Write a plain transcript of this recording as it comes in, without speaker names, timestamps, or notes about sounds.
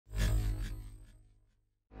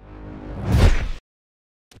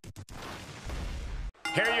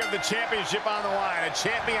Here you have the championship on the line, a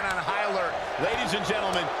champion on high alert. Ladies and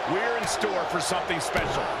gentlemen, we're in store for something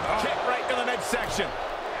special. Kick right to the midsection.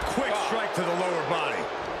 Quick strike to the lower body.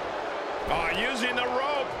 Using the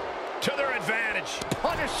rope to their advantage.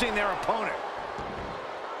 Punishing their opponent.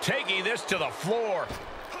 Taking this to the floor.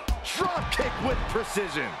 Drop kick with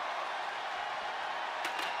precision.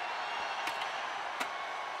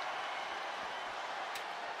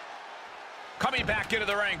 Coming back into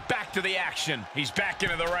the ring, back to the action. He's back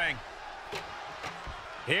into the ring.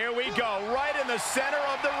 Here we go, right in the center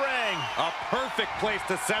of the ring. A perfect place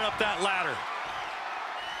to set up that ladder.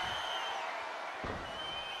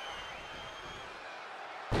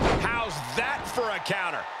 How's that for a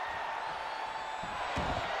counter?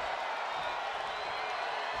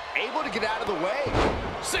 Able to get out of the way.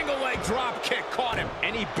 Single leg drop kick caught him.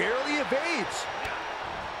 And he barely evades.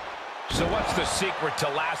 So what's the secret to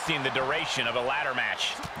lasting the duration of a ladder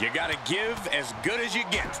match? You gotta give as good as you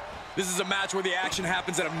get. This is a match where the action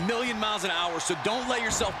happens at 1,000,000 miles an hour, so don't let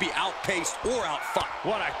yourself be outpaced or outfought.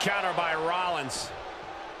 What a counter by Rollins.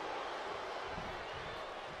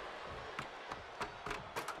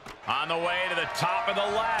 On the way to the top of the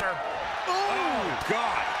ladder. Oh,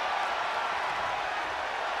 God.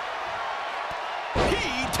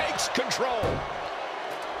 He takes control.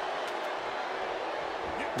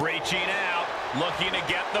 Reaching out, looking to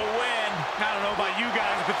get the win. I don't know about you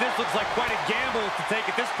guys, but this looks like quite a gamble to take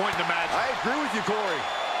at this point in the match. I agree with you, Corey.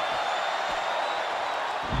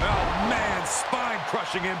 Oh, man,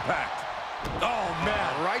 spine-crushing impact. Oh,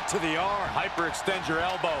 man, right to the arm. Hyperextend your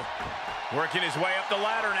elbow. Working his way up the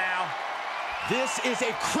ladder now. This is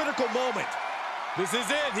a critical moment. This is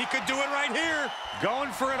it. He could do it right here.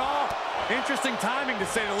 Going for it all. Interesting timing, to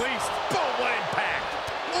say the least. Boom, what impact.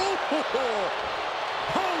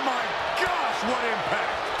 Oh, my gosh, what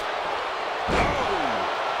impact.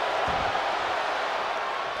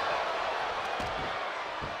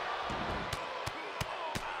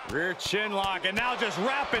 Oh. Rear chin lock, and now just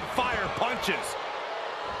rapid-fire punches.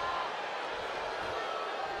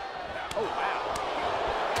 Oh, wow.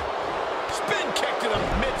 Spin kick to the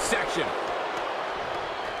midsection.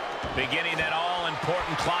 Beginning that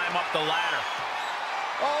all-important climb up the ladder.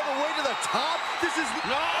 All the way to the top? This is...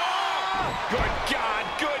 No!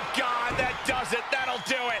 Good God, that does it. That'll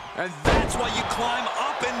do it. And that's why you climb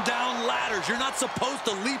up and down ladders. You're not supposed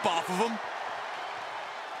to leap off of them.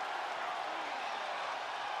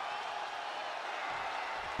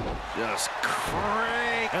 Just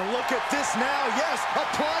crank. And look at this now. Yes,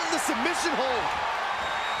 applying the submission hold.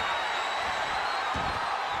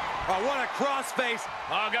 Oh, what a crossface.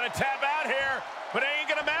 Oh, gonna tap out here, but it ain't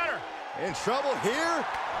gonna matter. In trouble here.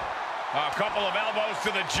 A couple of elbows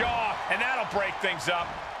to the jaw, and that'll break things up.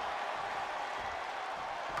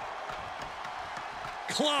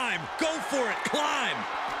 Climb. Go for it. Climb.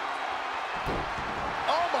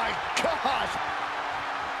 Oh, my gosh.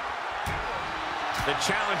 The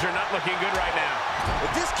challenger not looking good right now.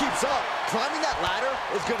 If this keeps up, climbing that ladder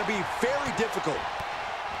is going to be very difficult.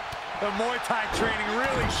 The Muay Thai training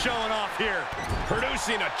really showing off here.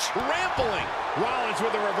 Producing a trampling. Rollins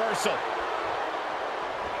with a reversal.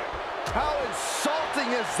 How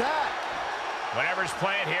insulting is that? Whatever's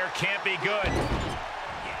playing here can't be good.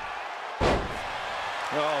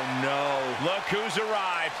 Oh, no. Look who's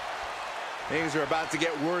arrived. Things are about to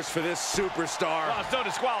get worse for this superstar. Well, it's no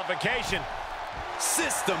disqualification.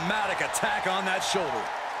 Systematic attack on that shoulder.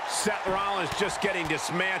 Seth Rollins just getting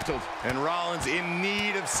dismantled. And Rollins in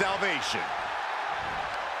need of salvation.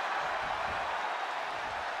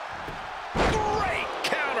 Great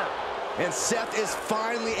counter. And Seth is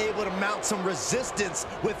finally able to mount some resistance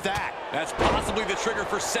with that. That's possibly the trigger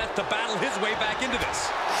for Seth to battle his way back into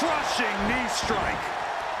this. Crushing knee strike.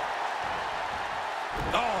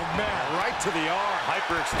 Oh, man, right to the arm.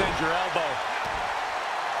 Hyperextend your elbow.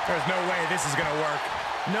 There's no way this is going to work.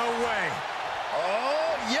 No way.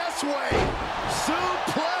 Oh, yes way.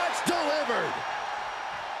 Suplex delivered.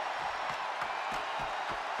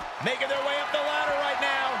 Making their way up the ladder right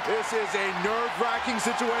now. This is a nerve-wracking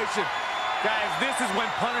situation. Guys, this is when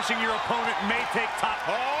punishing your opponent may take top.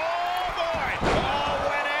 Oh, boy. Oh,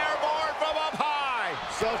 went airborne from up high.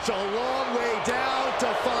 Such a long way down to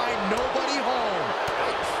find nobody home.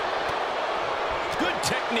 Good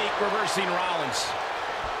technique reversing Rollins.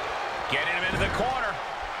 Getting him into the corner.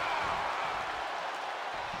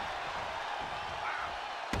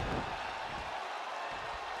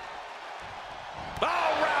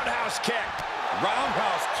 Oh, roundhouse kick.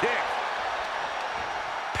 Roundhouse kick.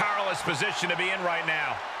 Powerless position to be in right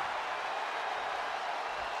now.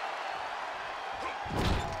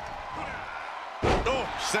 Oh,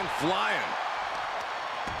 sent flying.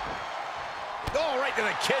 Oh, right to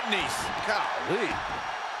the kidneys. Golly.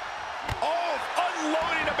 Oh,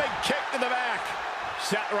 unloading a big kick to the back.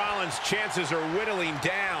 Seth Rollins' chances are whittling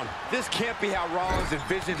down. This can't be how Rollins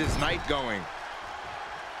envisioned his night going.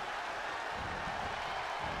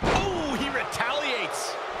 Oh, he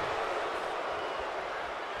retaliates.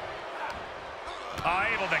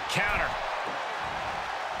 Able to counter.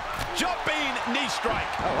 Jumping knee strike.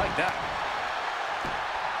 I like that.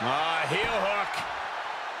 Heel hook.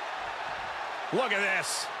 Look at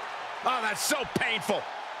this. Oh, that's so painful.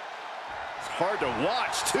 It's hard to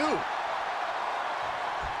watch, too.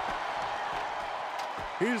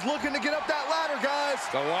 He's looking to get up that ladder, guys.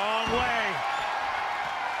 It's a long way.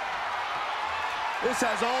 This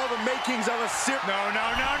has all the makings of a No.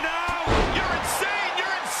 You're insane.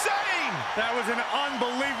 You're insane. That was an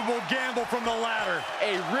unbelievable gamble from the ladder.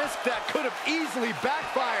 A risk that could have easily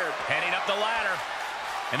backfired. Heading up the ladder.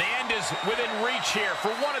 And the end is within reach here for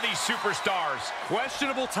one of these superstars.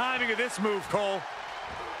 Questionable timing of this move, Cole.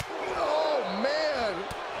 Oh, man.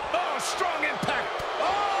 Oh, strong impact.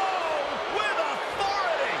 Oh, with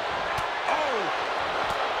authority. Oh.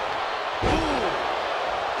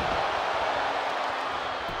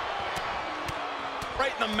 Ooh.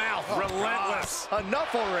 Right in the mouth. Oh, relentless. God.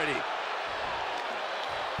 Enough already.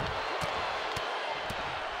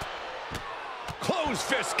 Closed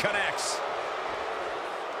fist connects.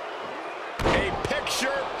 A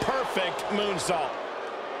picture-perfect moonsault.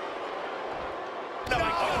 No, my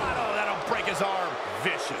God. Oh, that'll break his arm.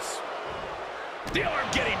 Vicious. The arm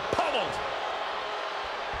getting pummeled.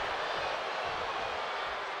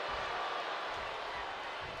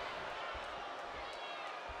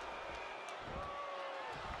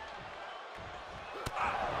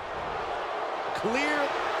 Clear.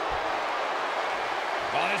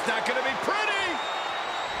 Oh, it's not going to be pretty.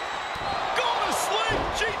 Go to sleep,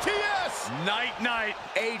 GTS. Night.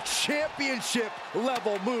 A championship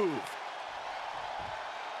level move.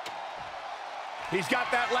 He's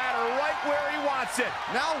got that ladder right where he wants it.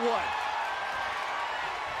 Now what?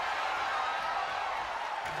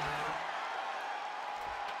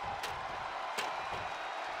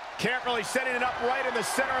 Carefully setting it up right in the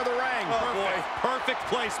center of the ring. Oh, boy. Perfect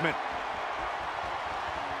placement.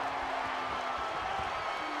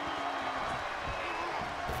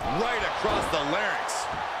 Right across the larynx.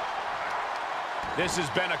 This has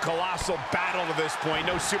been a colossal battle to this point.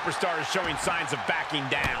 No superstar is showing signs of backing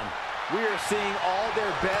down. We are seeing all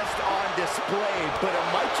their best on display, but it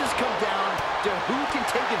might just come down to who can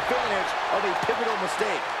take advantage of a pivotal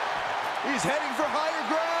mistake. He's heading for higher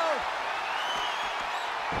ground.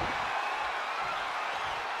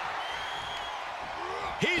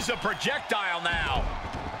 He's a projectile now.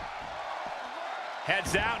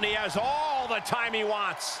 Heads out, and he has all the time he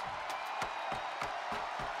wants.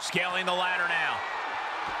 Scaling the ladder now.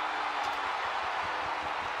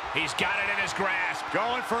 He's got it in his grasp.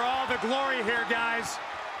 Going for all the glory here, guys.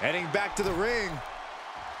 Heading back to the ring.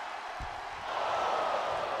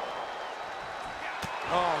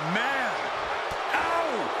 Oh, man.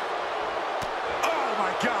 Ow! Oh,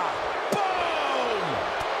 my God. Boom!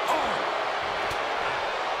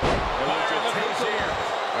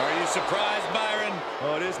 Are you surprised, Byron?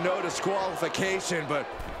 Oh, it is no disqualification, but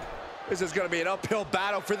this is going to be an uphill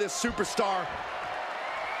battle for this superstar.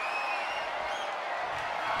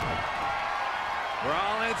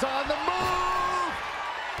 Rollins on the move!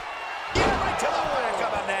 Yeah, right to the back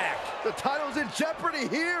of the neck. The title's in jeopardy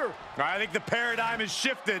here. I think the paradigm has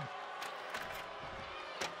shifted.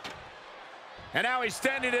 And now he's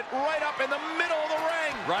standing it right up in the middle of the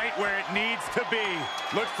ring. Right where it needs to be.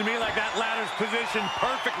 Looks to me like that ladder's positioned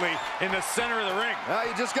perfectly in the center of the ring. Now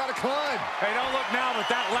you just got to climb. Hey, don't look now, but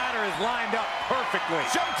that ladder is lined up perfectly.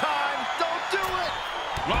 Showtime. Don't do it.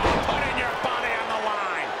 Oh, putting your body on the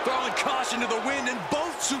line. Throwing caution to the wind, and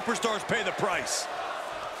both superstars pay the price.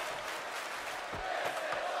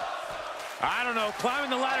 I don't know. Climbing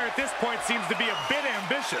the ladder at this point seems to be a bit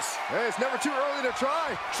ambitious. Hey, it's never too early to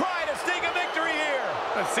try. Trying to sneak a victory here.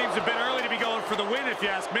 That seems a bit early to be going for the win, if you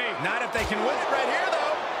ask me. Not if they can win it right here,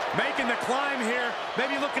 though. Making the climb here,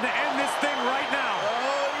 maybe looking to end this thing right now.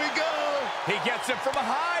 Oh, here we go. He gets it from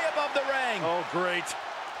high above the ring. Oh, great.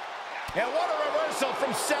 And what a reversal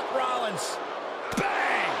from Seth Rollins.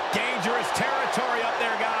 Bang! Dangerous territory up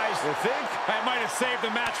there, guys. You think? That might have saved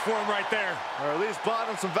the match for him right there. Or at least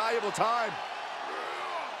bought him some valuable time.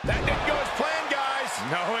 That didn't go as planned, guys.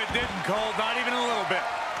 No, it didn't, Cole. Not even a little bit.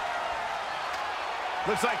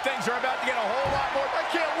 Looks like things are about to get a whole lot more. I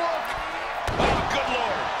can't look. Oh, good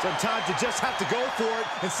Lord. Sometimes you just have to go for it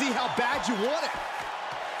and see how bad you want it.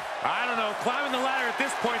 I don't know. Climbing the ladder at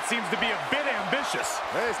this point seems to be a bit ambitious.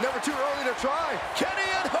 Hey, it's never too early to try. Can he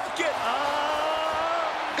unhook it?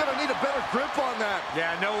 gonna need a better grip on that.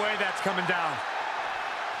 Yeah, no way that's coming down.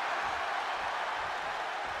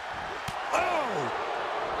 Oh!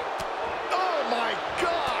 Oh my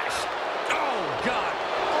gosh! Oh, God.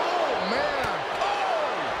 Oh, man!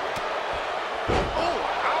 Oh! Oh,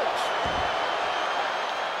 ouch!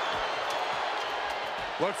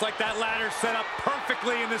 Looks like that ladder's set up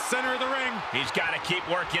perfectly in the center of the ring. He's got to keep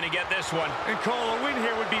working to get this one. And Cole, a win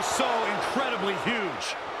here would be so incredibly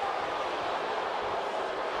huge.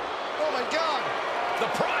 Oh my God! The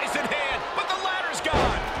prize in hand, but the ladder's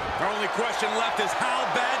gone. Our only question left is how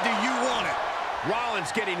bad do you want it?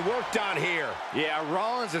 Rollins getting worked on here. Yeah,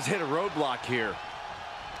 Rollins has hit a roadblock here.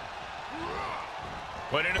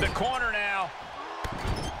 Put into the corner now.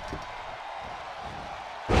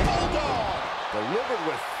 Bulldog! Delivered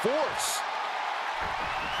with force.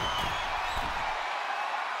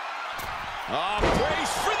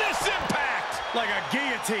 Brace for this impact. Like a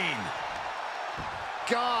guillotine.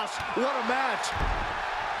 Gosh, what a match.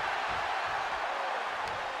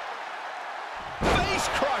 Face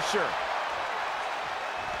crusher.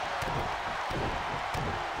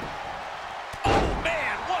 Oh,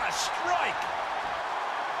 man, what a strike.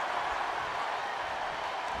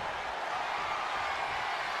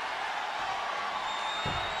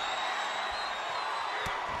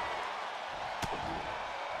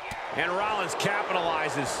 And Rollins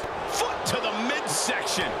capitalizes. Foot to the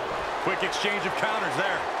midsection. Quick exchange of counters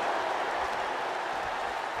there.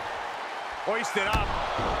 Hoisted up.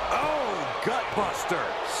 Oh, gut buster.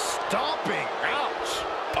 Stomping. Ouch.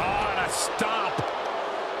 Oh, and a stomp.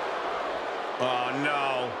 Oh,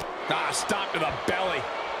 no. Stomp to the belly.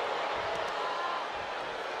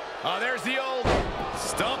 Oh, there's the old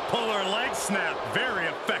Stump puller leg snap. Very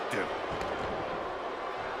effective.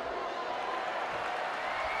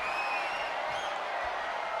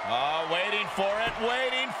 Oh, waiting for it,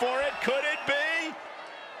 waiting for it. Could it be?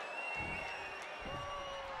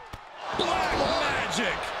 Black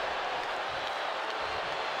magic.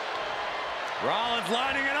 Rollins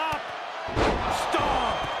lining it up.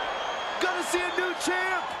 Stomp. Gonna see a new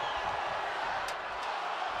champ.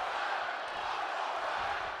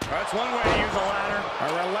 That's one way to use a ladder.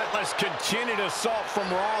 A relentless continued assault from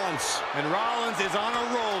Rollins. And Rollins is on a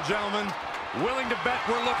roll, gentlemen. Willing to bet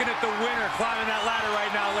we're looking at the winner climbing that ladder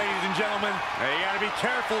right now, ladies and gentlemen. Hey, you gotta be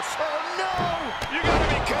careful. Oh, no! You gotta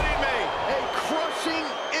be kidding me. A crushing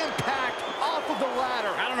impact off of the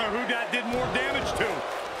ladder. I don't know who that did more damage to.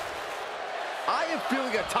 I am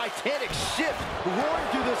feeling a Titanic ship roaring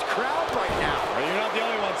through this crowd right now. Well, you're not the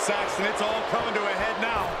only one, Saxton. It's all coming to a head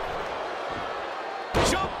now.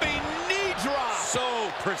 Jumping knee drop.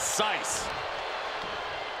 So precise.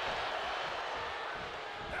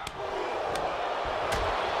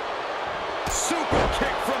 Super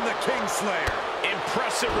kick from the Kingslayer.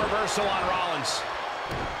 Impressive reversal on Rollins.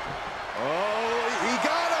 Oh, he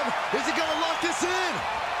got him. Is he gonna lock this in?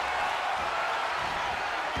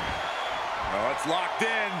 Oh, it's locked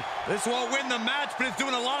in. This won't win the match, but it's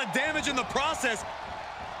doing a lot of damage in the process.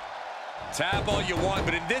 Tap all you want,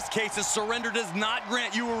 but in this case, a surrender does not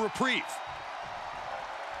grant you a reprieve.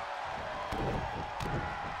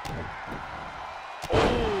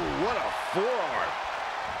 Oh, what a forearm.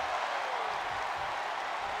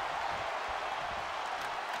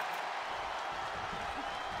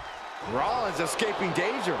 Rollins escaping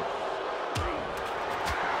danger.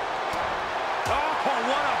 Oh,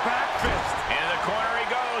 what a back fist. In the corner he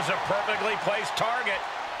goes, a perfectly placed target.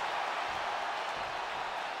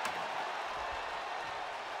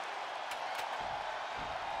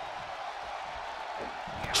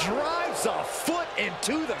 Drives a foot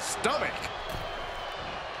into the stomach.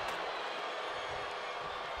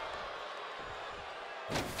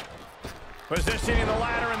 Positioning the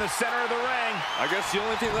ladder in the center of the ring. I guess the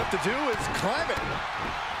only thing left to do is climb it.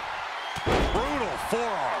 Brutal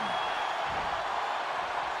forearm.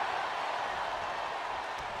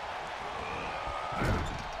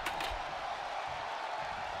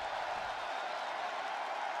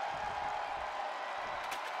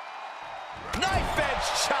 Knife edge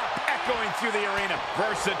chop echoing through the arena.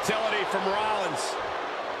 Versatility from Rollins.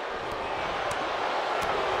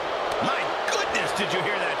 My goodness, did you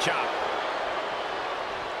hear that chop?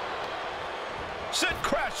 Sent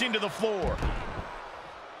crashing to the floor.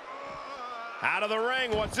 Out of the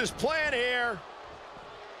ring, what's his plan here?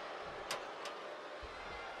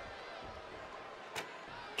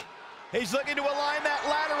 He's looking to align that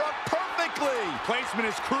ladder up perfectly.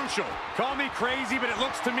 Placement is crucial. Call me crazy, but it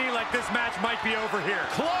looks to me like this match might be over here.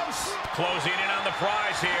 Close. Closing in on the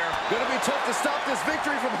prize here. Gonna be tough to stop this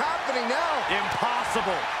victory from happening now.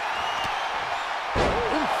 Impossible.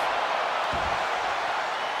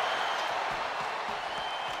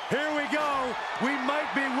 we might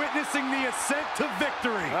be witnessing the ascent to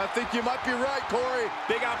victory. I think you might be right, Corey.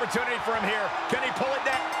 Big opportunity for him here. Can he pull it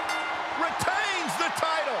down? Retains the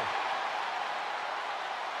title.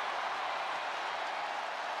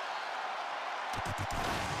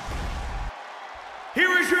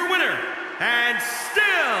 Here is your winner, and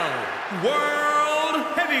still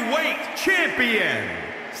World Heavyweight Champion,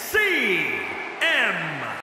 SETH